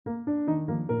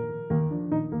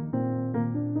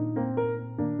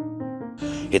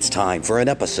It's time for an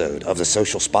episode of the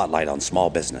Social Spotlight on Small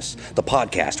Business, the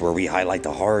podcast where we highlight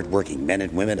the hard-working men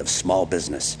and women of small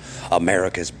business,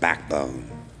 America's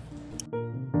backbone.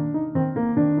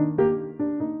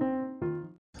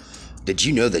 Did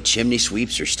you know that chimney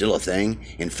sweeps are still a thing?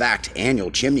 In fact, annual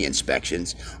chimney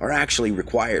inspections are actually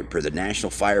required per the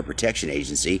National Fire Protection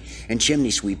Agency, and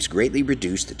chimney sweeps greatly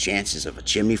reduce the chances of a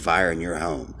chimney fire in your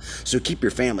home. So keep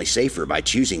your family safer by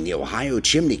choosing the Ohio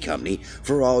Chimney Company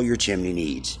for all your chimney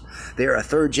needs. They are a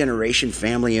third-generation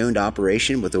family-owned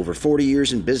operation with over 40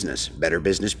 years in business, Better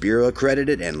Business Bureau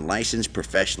accredited, and licensed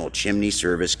professional chimney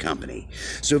service company.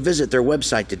 So visit their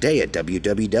website today at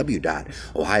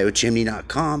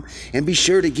www.ohiochimney.com and be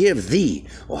sure to give the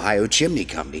Ohio Chimney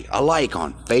Company a like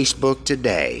on Facebook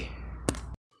today.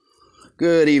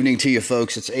 Good evening to you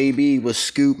folks. It's AB with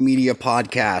Scoop Media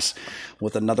Podcast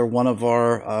with another one of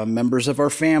our members of our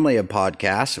family of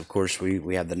podcasts. Of course,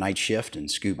 we have the Night Shift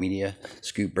and Scoop Media,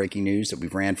 Scoop Breaking News that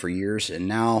we've ran for years. And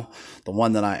now the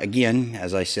one that again,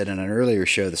 as I said in an earlier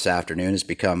show this afternoon, has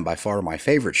become by far my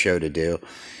favorite show to do.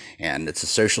 And it's a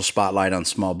social spotlight on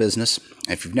small business.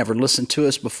 If you've never listened to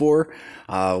us before,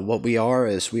 what we are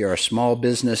is we are small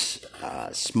business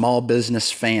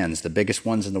fans, the biggest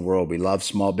ones in the world. We love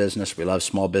small business. We love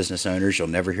small business owners. You'll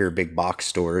never hear big box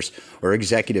stores or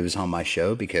executives on my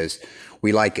show because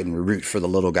we like and we root for the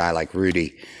little guy like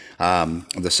Rudy.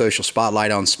 The social spotlight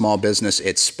on small business,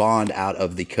 it spawned out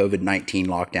of the COVID-19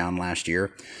 lockdown last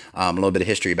year. A little bit of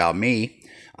history about me.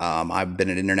 I've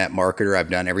been an internet marketer. I've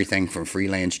done everything from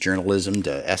freelance journalism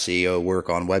to SEO work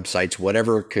on websites,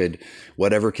 whatever could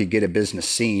get a business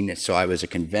seen. So I was a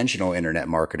conventional internet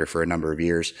marketer for a number of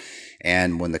years.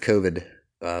 And when the COVID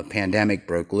pandemic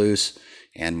broke loose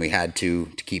and we had to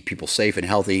keep people safe and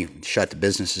healthy, shut the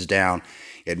businesses down,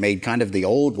 it made kind of the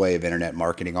old way of internet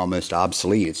marketing almost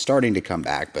obsolete. It's starting to come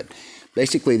back, but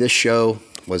basically this show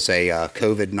was a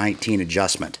COVID-19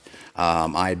 adjustment.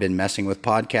 I had been messing with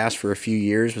podcasts for a few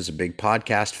years, was a big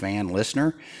podcast fan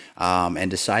listener, and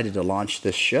decided to launch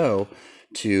this show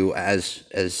to, as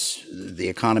the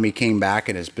economy came back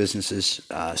and as businesses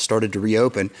started to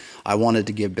reopen, I wanted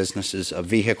to give businesses a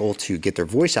vehicle to get their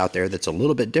voice out there that's a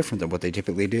little bit different than what they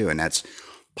typically do, and that's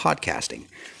podcasting.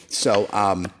 So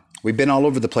we've been all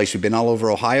over the place. We've been all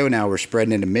over Ohio. Now we're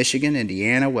spreading into Michigan,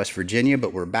 Indiana, West Virginia,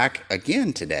 but we're back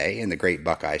again today in the great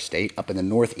Buckeye State, up in the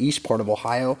northeast part of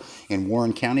Ohio in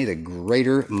Warren County, the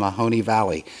greater Mahoney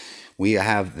Valley. We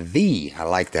have I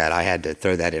like that. I had to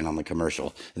throw that in on the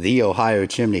commercial, the Ohio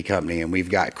Chimney Company, and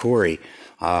we've got Corey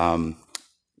come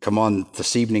on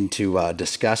this evening to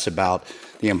discuss about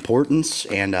the importance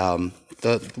and how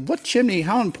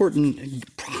important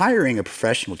hiring a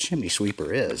professional chimney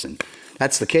sweeper is. And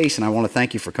that's the case, and I want to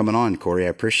thank you for coming on, Corey. I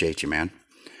appreciate you, man.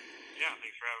 Yeah,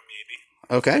 thanks for having me, AB.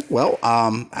 Okay, well,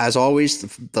 as always,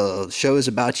 the show is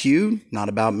about you, not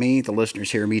about me. The listeners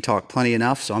hear me talk plenty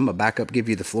enough, so I'm going to back up, give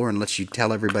you the floor, and let you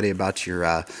tell everybody about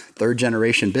your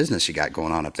third-generation business you got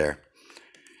going on up there.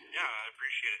 Yeah, I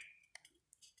appreciate it.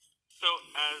 So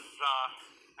as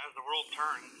the world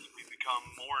turns, we become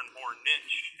more and more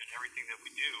niche in everything that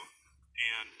we do,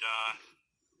 and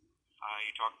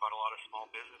you talk about a lot of small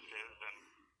businesses, and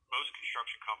most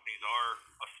construction companies are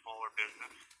a smaller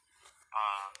business.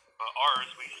 But ours,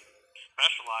 we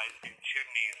specialize in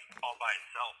chimneys all by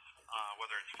itself,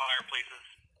 whether it's fireplaces,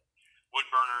 wood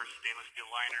burners, stainless steel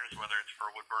liners, whether it's for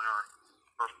a wood burner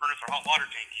or a furnace or hot water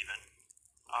tank even.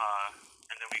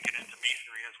 And then we get into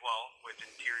masonry as well with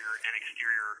interior and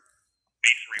exterior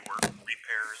masonry work,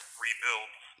 repairs,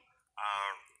 rebuilds.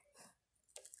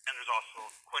 And there's also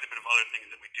quite a bit of other things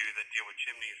that we do that deal with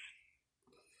chimneys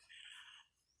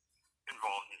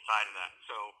involved inside of that.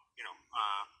 So,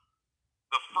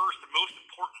 the most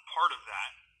important part of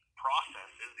that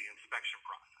process is the inspection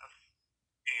process.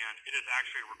 And it is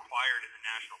actually required in the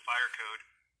National Fire Code,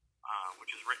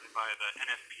 which is written by the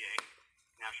NFPA,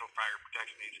 National Fire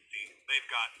Protection Agency. They've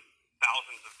got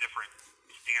thousands of different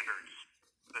standards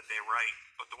that they write,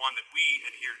 but the one that we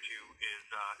adhere to is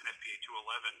NFPA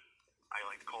 211. I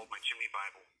like to call it my chimney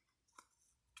Bible.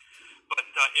 But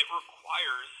it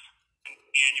requires an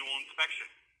annual inspection.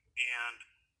 And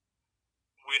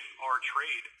with our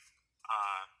trade,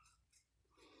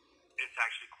 it's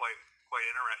actually quite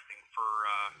interesting.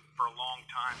 For a long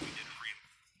time, we did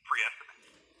free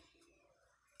estimates.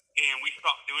 And we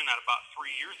stopped doing that about 3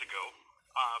 years ago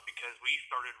because we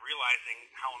started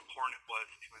realizing how important it was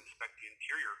to inspect the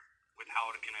interior with how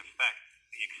it can affect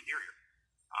the exterior.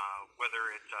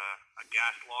 Whether it's a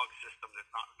gas log system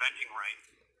that's not venting right,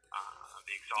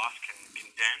 the exhaust can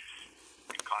condense,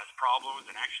 can cause problems,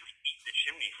 and actually eat the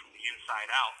chimney from the inside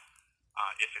out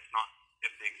if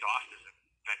the exhaust isn't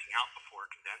venting out before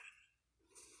it condenses.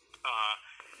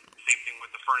 Same thing with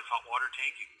the furnace hot water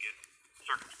tank. You can get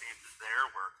circumstances there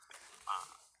where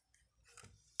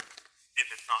if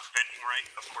it's not venting right,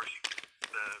 of course,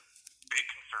 the big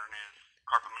concern is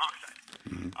carbon monoxide.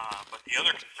 But the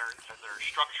other concerns that are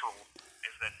structural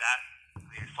is that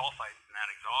the sulfides in that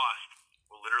exhaust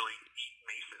will literally eat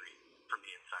masonry from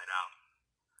the inside out.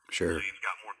 Sure. So you've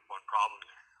got more than one problem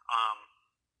there.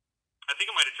 I think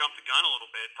I might have jumped the gun a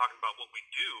little bit talking about what we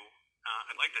do.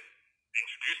 I'd like to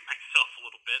introduce myself a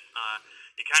little bit.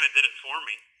 You kind of did it for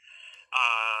me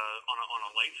on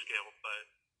a light scale, but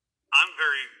I'm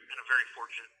in a very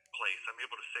fortunate place. I'm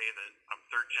able to say that I'm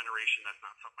third generation. That's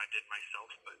not something I did myself,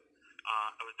 but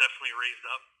I was definitely raised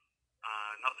up.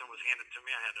 Nothing was handed to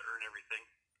me. I had to earn everything.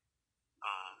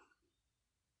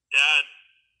 Dad,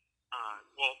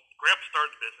 Grandpa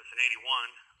started the business in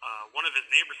 '81. One of his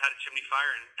neighbors had a chimney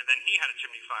fire, and then he had a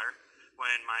chimney fire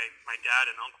when my dad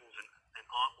and uncles and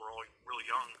aunt were all really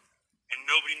young, and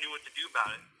nobody knew what to do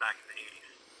about it back in the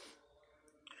 '80s.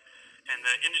 And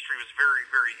the industry was very,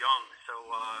 very young, so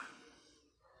I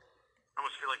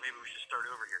almost feel like maybe we should start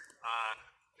over here.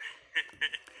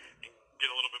 Get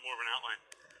a little bit more of an outline.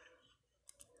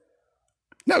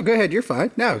 No, go ahead. You're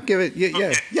fine. No, give it. Yeah,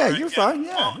 Okay. yeah, Right, you're yeah. fine.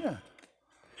 Yeah, Well, yeah.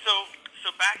 So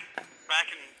back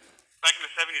in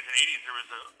the '70s and '80s, there was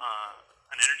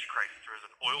an energy crisis. There was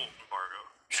an oil embargo.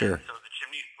 Sure. And so the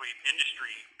chimney sweep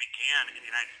industry began in the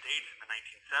United States in the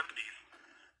 1970s,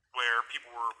 where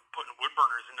people were putting wood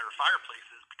burners in their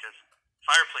fireplaces because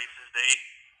fireplaces, they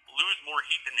lose more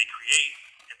heat than they create,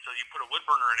 and so you put a wood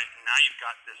burner in it, and now you've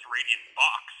got this radiant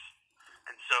box.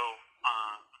 And so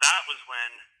that was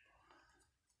when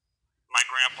my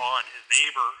grandpa and his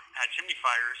neighbor had chimney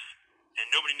fires, and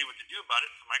nobody knew what to do about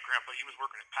it. So my grandpa, he was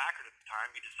working at Packard at the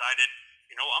time. He decided,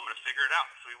 I'm going to figure it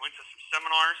out. So he went to some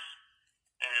seminars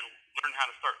and learned how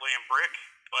to start laying brick,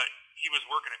 but he was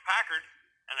working at Packard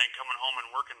and then coming home and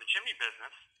working the chimney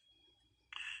business.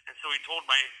 And so he told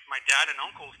my dad and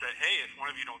uncles that, hey, if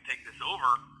one of you don't take this over,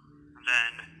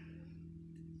 then,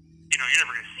 you're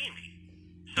never going to see me.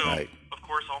 So, Right. Of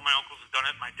course, all my uncles have done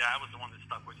it. My dad was the one that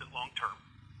stuck with it long term.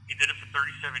 He did it for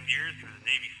 37 years. He was a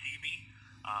Navy Seabee.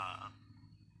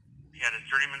 He had his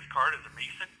journeyman's card as a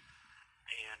mason,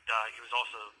 and he was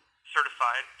also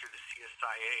certified through the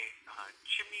CSIA,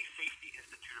 Chimney Safety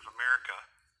Institute of America,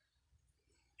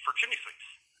 for chimney sweeps.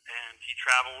 And he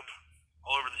traveled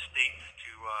all over the states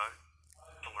to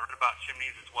learn about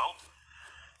chimneys as well.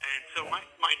 And so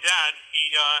my dad,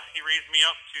 he raised me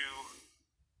up to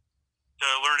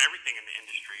learn everything in the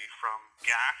industry, from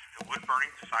gas to wood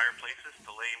burning to fireplaces to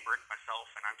laying brick myself,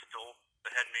 and I'm still the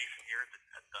head mason here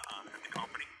at the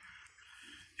company.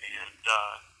 And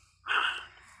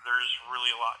there's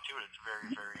really a lot to it. It's very,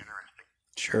 very interesting.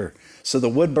 Sure. So the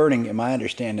wood burning, am I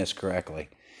understand this correctly?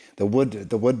 The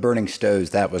wood burning stoves,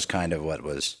 that was kind of what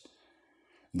was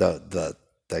the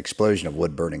explosion of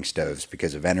wood burning stoves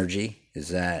because of energy. Is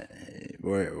that,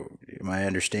 am I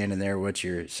understanding there what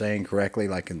you're saying correctly?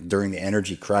 Like during the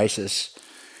energy crisis,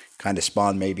 kind of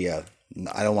spawned maybe I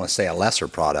don't want to say a lesser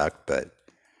product, but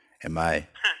am I?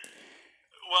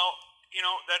 Well,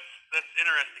 that's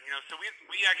interesting. So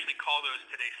we actually call those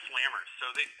today slammers.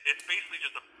 So it's basically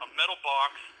just a metal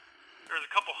box. There's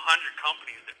a couple hundred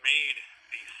companies that made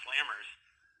these slammers,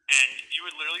 and you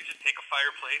would literally just take a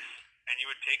fireplace and you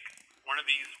would take one of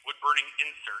these wood burning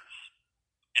inserts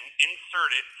and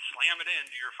insert it, slam it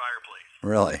into your fireplace.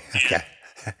 Really? Okay.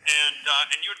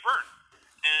 And you would burn.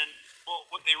 And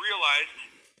what they realized,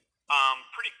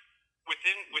 pretty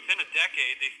within a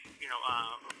decade, they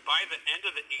by the end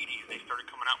of the '80s, they started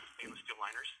coming out with stainless steel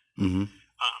liners. Mm-hmm.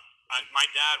 My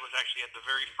dad was actually at the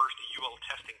very first UL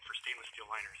testing for stainless steel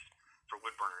liners for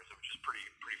wood burners, which is pretty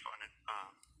fun.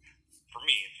 For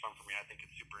me, it's fun for me. I think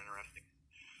it's super interesting,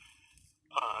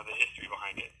 the history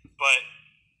behind it. But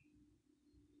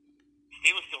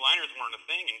stainless steel liners weren't a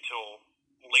thing until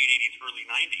late '80s, early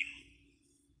 '90s.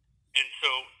 And so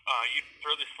you'd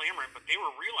throw this slammer in, but they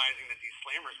were realizing that these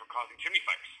slammers were causing chimney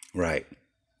fires. Right.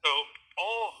 So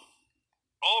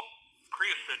all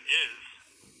creosote is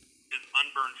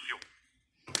unburned fuel.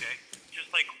 Okay?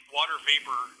 Just like water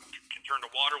vapor can turn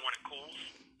to water when it cools,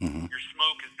 your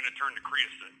smoke is going to turn to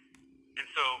creosote. And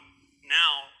so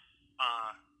now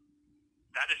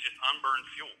that is just unburned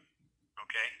fuel.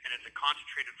 Okay? And it's a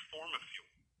concentrated form of fuel.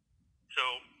 So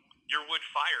your wood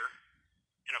fire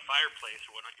in a fireplace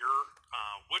or whatnot, your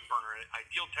wood burner,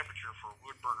 ideal temperature for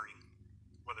wood burning,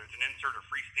 whether it's an insert or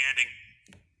freestanding,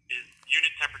 is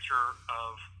unit temperature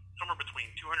of somewhere between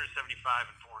 275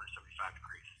 and 475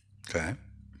 degrees. Okay.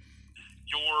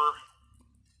 Your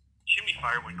chimney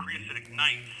fire, when creosote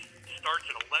ignites, starts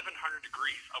at 1100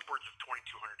 degrees, upwards of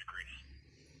 2200 degrees.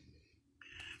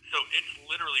 So it's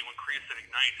literally, when creosote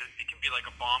ignites, it can be like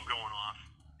a bomb going off.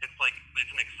 It's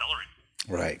an accelerant.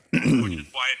 Right. Which is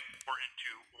why it's important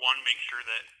to, one, make sure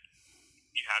that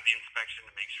you have the inspection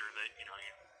to make sure that,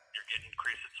 you're getting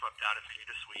creosote swept out if you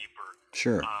need to sweep, or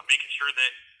Sure. Making sure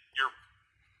that your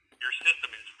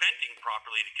system is venting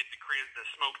properly to get the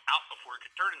smoke out before it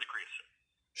can turn into creosote.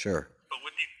 Sure. But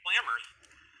with these flammers,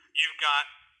 you've got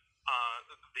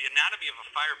the anatomy of a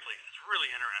fireplace is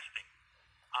really interesting.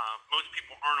 Most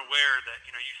people aren't aware that,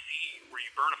 you see where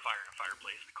you burn a fire in a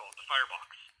fireplace, we call it the firebox.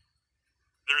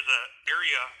 There's an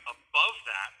area above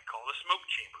that we call the smoke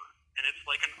chamber, and it's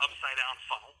like an upside down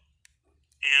funnel.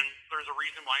 And there's a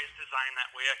reason why it's designed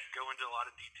that way. I could go into a lot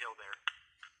of detail there.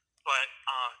 But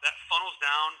that funnels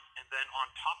down, and then on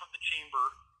top of the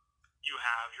chamber, you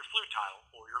have your flue tile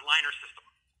or your liner system.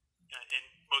 In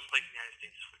most places in the United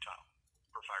States, it's flue tile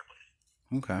for a fireplace.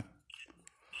 Okay.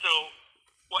 So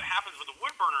what happens with a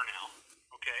wood burner now,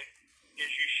 okay, is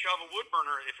you shove a wood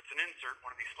burner, if it's an insert,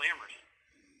 one of these flammers,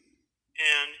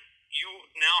 and you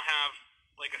now have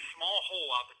like a small hole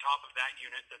out the top of that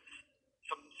unit that's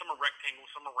some are rectangle,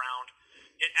 some are round.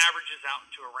 It averages out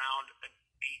to around an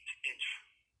 8-inch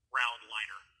round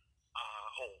liner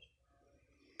hole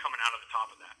coming out of the top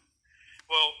of that.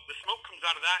 Well, the smoke comes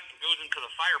out of that and goes into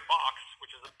the fire box,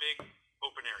 which is a big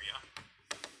open area.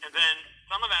 And then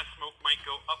some of that smoke might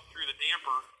go up through the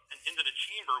damper and into the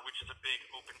chamber, which is a big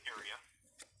open area.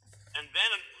 And then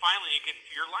finally it gets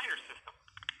to your liner system,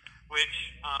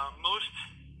 which most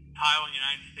tile in the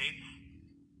United States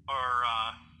are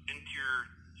interior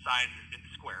size is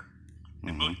square,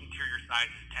 and most interior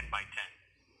size is 10 by 10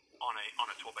 on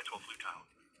a 12 by 12 flue tile.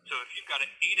 So if you've got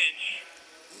an 8-inch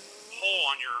hole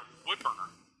on your wood burner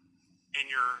and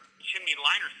your chimney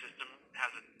liner system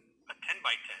has a 10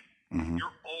 by 10,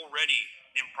 you're already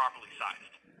improperly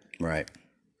sized. Right.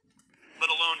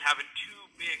 Let alone having two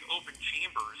big open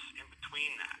chambers in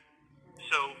between that.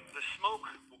 So the smoke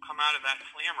will come out of that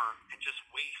flammer and just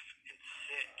waft and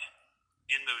sit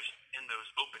in those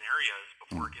open areas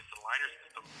before it gets to the liner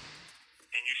system,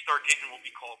 and you start getting what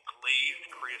we call glazed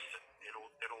creosote.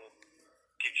 It'll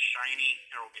get shiny,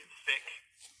 it'll get thick,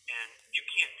 and you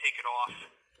can't take it off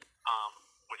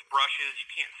with brushes. You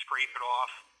can't scrape it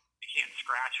off. You can't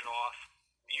scratch it off.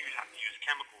 You have to use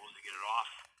chemicals to get it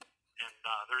off. And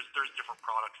there's different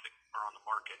products that are on the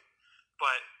market,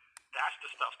 but that's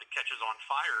the stuff that catches on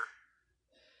fire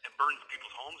and burns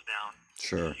people's homes down.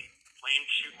 Sure.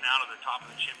 Flames shooting out of the top of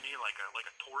the chimney like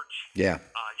a torch. Yeah.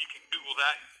 You can Google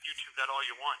that, YouTube that all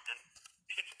you want, and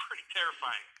it's pretty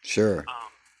terrifying. Sure.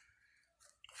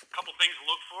 A couple things to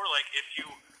look for, like if you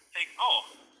think, oh,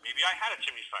 maybe I had a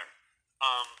chimney fire.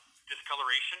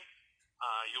 Discoloration.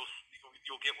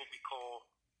 You'll get what we call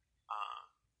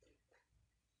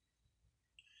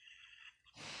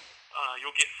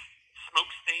you'll get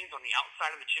smoke stains on the outside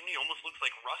of the chimney. It almost looks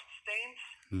like rust stains.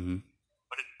 Mm-hmm.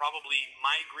 But it's probably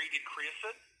migrated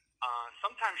creosote.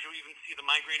 Sometimes you'll even see the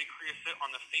migrated creosote on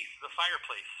the face of the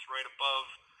fireplace, right above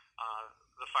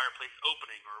the fireplace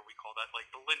opening, or we call that like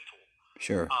the lintel.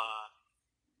 Sure.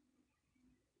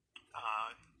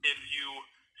 If you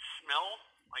smell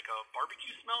like a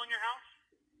barbecue smell in your house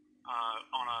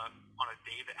on a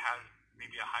day that has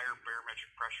maybe a higher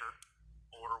barometric pressure,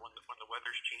 or when the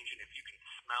weather's changing, if you can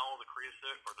smell the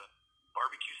creosote or the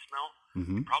barbecue smell,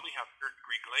 you probably have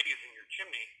third-degree glaze in your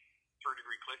chimney,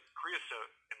 third-degree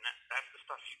creosote, and that's the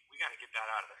stuff we got to get that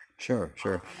out of there. Sure.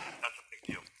 That's a big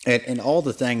deal. And all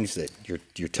the things that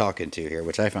you're talking to here,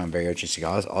 which I find very interesting,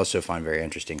 I also find very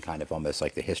interesting, kind of almost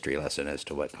like the history lesson as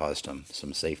to what caused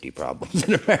some safety problems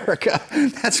in America.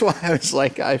 That's why I was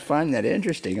like, I find that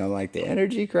interesting. I'm like, the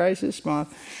energy crisis, but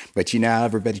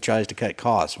everybody tries to cut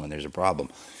costs when there's a problem.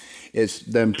 It's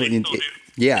them putting,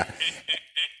 yeah,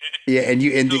 and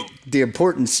the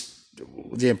importance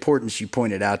you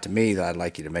pointed out to me that I'd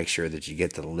like you to make sure that you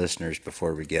get to the listeners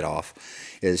before we get off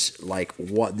is like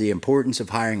what the importance of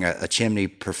hiring a chimney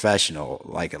professional.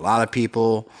 Like a lot of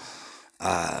people,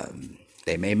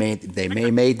 they may make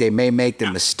the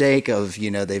mistake of,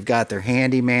 they've got their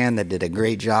handyman that did a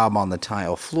great job on the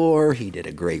tile floor. He did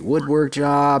a great woodwork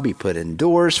job. He put in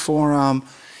doors for them.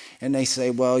 And they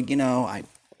say, well, I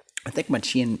think my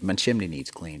chimney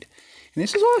needs cleaned. And he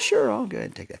says, oh, sure, I'll go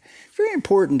ahead and take that. Very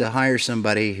important to hire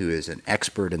somebody who is an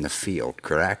expert in the field,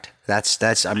 correct? That's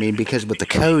because with the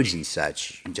codes and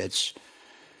such, that's...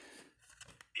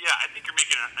 Yeah, I think you're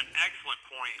making an excellent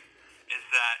point, is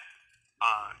that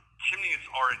chimneys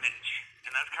are a niche.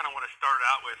 And that's kind of what I started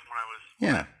out with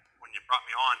when you brought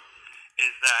me on,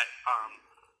 is that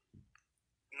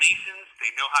masons,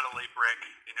 they know how to lay brick.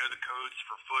 They know the codes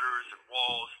for footers and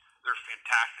walls. They're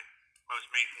fantastic. Most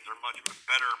masons are much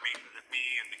better masons than me,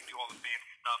 and they can do all the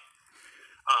fancy stuff.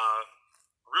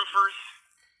 Roofers,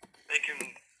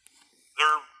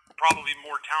 they're probably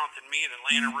more talented than me than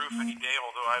laying a roof any day,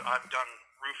 although I've done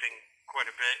roofing quite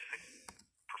a bit. I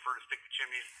prefer to stick to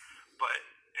chimneys, but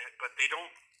they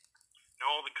don't know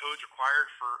all the codes required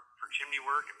for chimney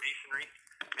work and masonry.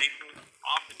 Masons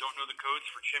often don't know the codes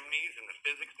for chimneys and the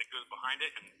physics that goes behind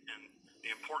it, and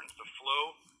the importance of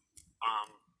flow,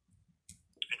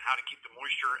 and how to keep the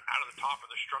moisture out of the top of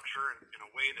the structure in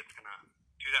a way that's going to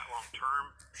do that long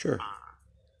term. Sure.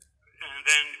 And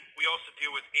then we also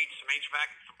deal with some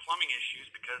HVAC and some plumbing issues,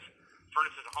 because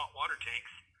furnaces and hot water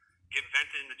tanks get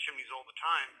vented in the chimneys all the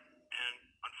time. And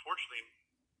unfortunately,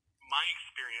 my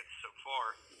experience so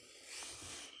far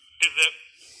is that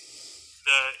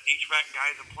the HVAC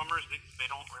guys and plumbers, they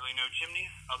don't really know chimneys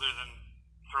other than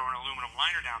throw an aluminum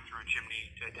liner down through a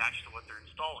chimney to attach to what they're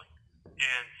installing.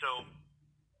 And so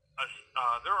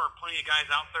there are plenty of guys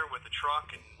out there with a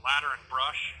truck and ladder and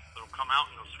brush that'll come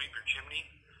out and they'll sweep your chimney.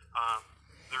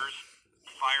 There's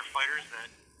firefighters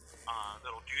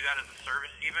that'll do that as a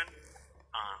service even.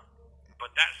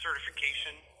 But that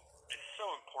certification is so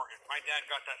important. My dad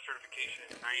got that certification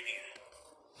in the 90s.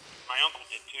 My uncle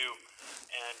did too.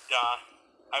 And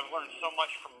I've learned so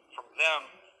much from them.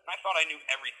 And I thought I knew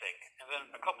everything. And then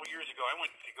a couple years ago, I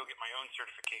went to go get my own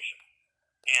certification.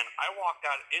 And I walked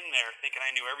out in there thinking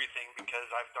I knew everything because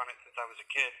I've done it since I was a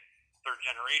kid, third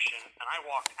generation. And I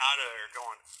walked out of there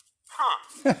going, huh,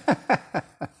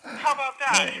 how about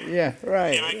that? Yeah,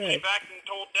 right. And I came back and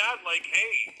told Dad, like,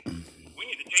 hey, we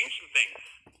need to change some things.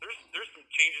 There's some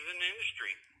changes in the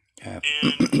industry. Yeah.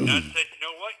 And Dad said, you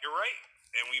know what, you're right.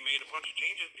 And we made a bunch of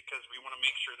changes because we want to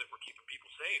make sure that we're keeping people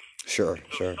safe. Sure, so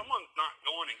sure. if someone's not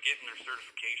going and getting their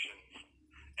certifications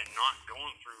and not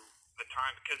going through the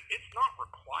time, because it's not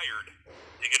required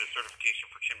to get a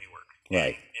certification for chimney work.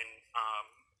 Right. And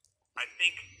I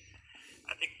think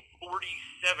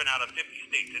 47 out of 50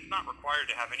 states, it's not required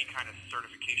to have any kind of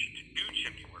certification to do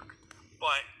chimney work.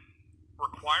 But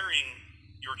requiring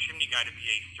your chimney guy to be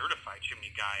a certified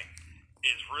chimney guy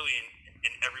is really in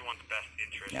everyone's best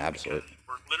interest. Absolutely. Because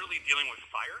we're literally dealing with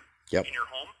fire in your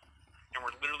home, and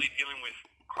we're literally dealing with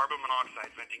carbon monoxide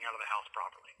venting out of the house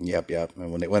properly. Yep.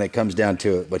 And when it comes down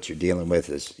to it, what you're dealing with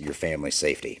is your family's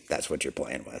safety. That's what you're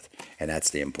playing with. And that's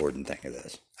the important thing of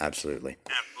this. Absolutely.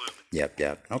 Yep.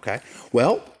 Okay.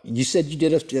 Well, you said you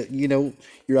did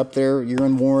you're up there, you're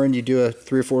in Warren, you do a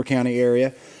 3 or 4 county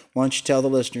area. Why don't you tell the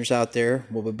listeners out there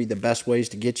what would be the best ways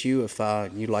to get you if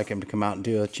you'd like them to come out and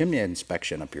do a chimney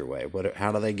inspection up your way?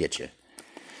 How do they get you?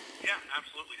 Yeah,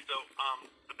 absolutely. So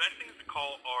the best thing is to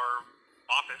call our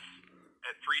office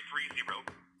at 330-392-0555.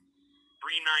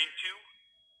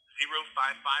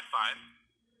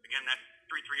 Again, that's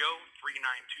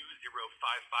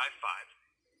 330-392-0555.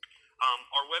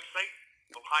 Our website,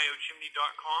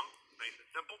 ohiochimney.com, nice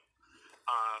and simple.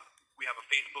 We have a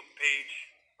Facebook page.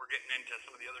 We're getting into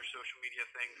some of the other social media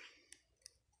things,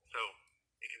 so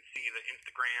you can see the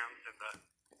Instagrams and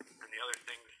the other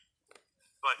things.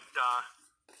 But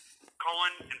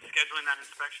calling and scheduling that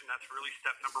inspection, that's really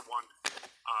step number one.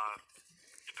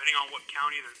 Depending on what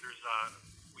county,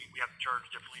 we have to charge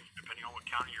differently depending on what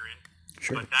county you're in.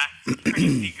 Sure. But that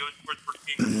inspection fee goes towards what's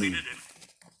being completed if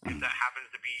that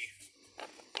happens to be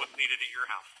what's needed at your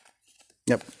house.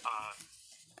 Yep.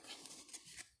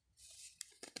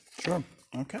 Sure.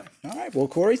 Okay. All right. Well,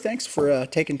 Corey, thanks for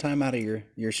taking time out of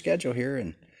your schedule here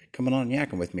and coming on and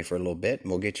yakking with me for a little bit.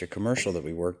 And we'll get your commercial that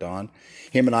we worked on.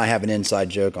 Him and I have an inside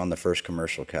joke on the first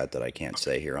commercial cut that I can't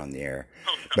say here on the air.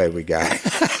 But we got...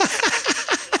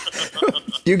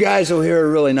 You guys will hear a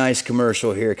really nice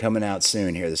commercial here coming out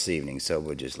soon here this evening. So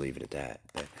we'll just leave it at that.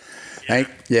 But, hashtag AB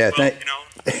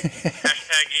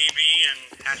and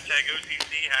hashtag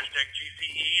OCC, hashtag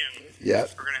GCE. And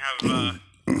we're going to have...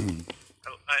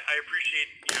 I appreciate,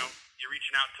 you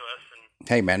reaching out to us. And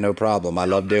hey, man, no problem. I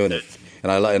love doing it.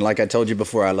 And and like I told you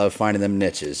before, I love finding them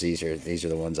niches. These are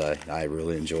the ones I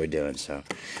really enjoy doing. So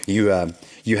you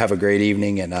have a great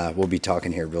evening, and we'll be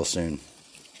talking here real soon.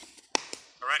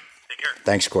 All right. Take care.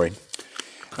 Thanks, Corey.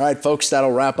 All right, folks,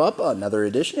 that'll wrap up another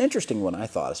edition. Interesting one, I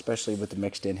thought, especially with the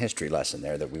mixed-in history lesson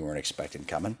there that we weren't expecting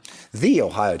coming. The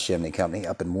Ohio Chimney Company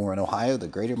up in Warren, Ohio, the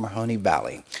Greater Mahoney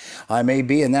Valley. I'm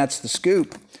AB, and that's The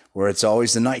Scoop, where it's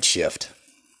always the night shift.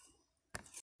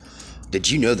 Did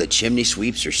you know that chimney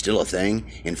sweeps are still a thing?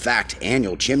 In fact,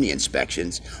 annual chimney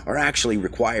inspections are actually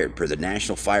required per the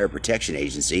National Fire Protection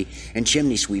Agency, and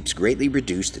chimney sweeps greatly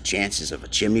reduce the chances of a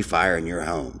chimney fire in your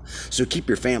home. So keep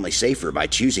your family safer by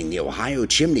choosing the Ohio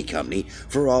Chimney Company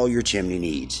for all your chimney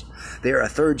needs. They are a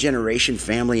third-generation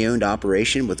family-owned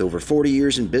operation with over 40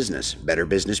 years in business, Better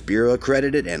Business Bureau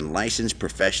accredited, and licensed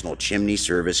professional chimney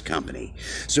service company.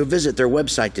 So visit their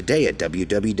website today at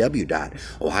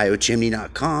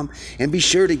www.ohiochimney.com and be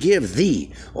sure to give the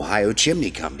Ohio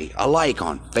Chimney Company a like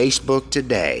on Facebook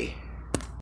today.